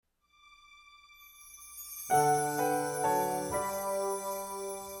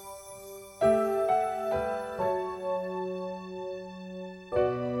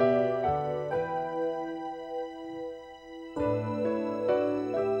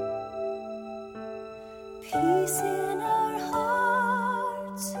Peace in our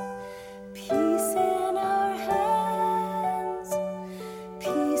hearts, peace in our hands,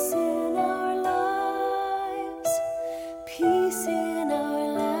 peace in our lives, peace in our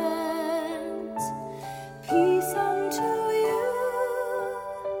lands, peace unto you,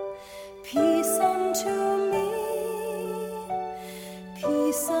 peace unto me,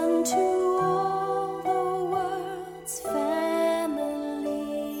 peace unto all the world's family.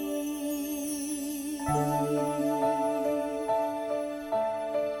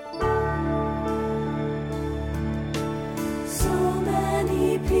 So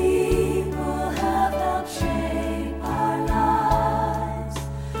many people have helped shape our lives,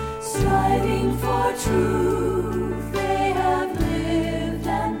 striving for truth. They have lived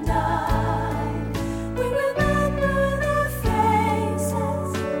and died. We remember their faces,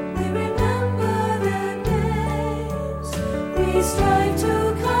 we remember their names. We strive to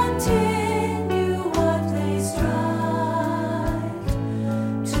continue what they strive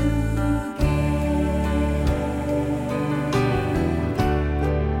to gain.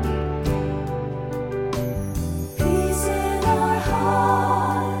 Peace in our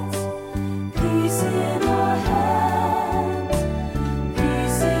hearts, peace in our hands,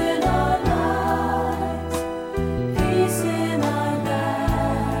 peace in our lives, peace in our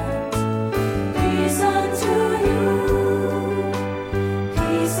lands, peace unto you,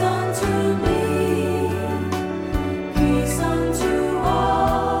 peace unto